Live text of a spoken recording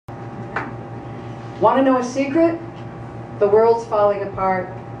Want to know a secret? The world's falling apart.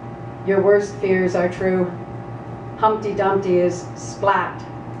 Your worst fears are true. Humpty Dumpty is splat,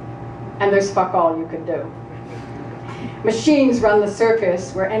 and there's fuck all you can do. Machines run the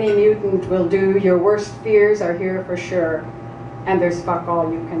circus where any mutant will do. Your worst fears are here for sure, and there's fuck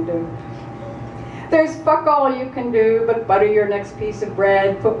all you can do. There's fuck all you can do but butter your next piece of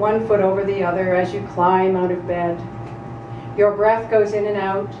bread, put one foot over the other as you climb out of bed. Your breath goes in and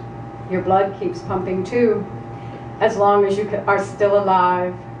out, your blood keeps pumping too. As long as you are still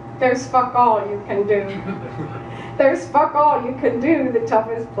alive, there's fuck all you can do. There's fuck all you can do, the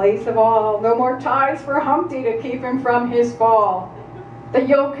toughest place of all. No more ties for Humpty to keep him from his fall. The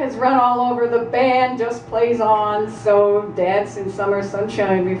yoke has run all over, the band just plays on, so dance in summer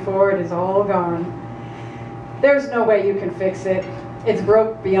sunshine before it is all gone. There's no way you can fix it. It's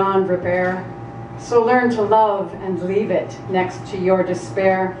broke beyond repair. So learn to love and leave it next to your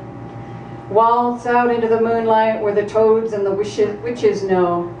despair. Waltz out into the moonlight where the toads and the witches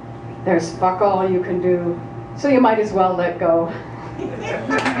know there's fuck all you can do, so you might as well let go.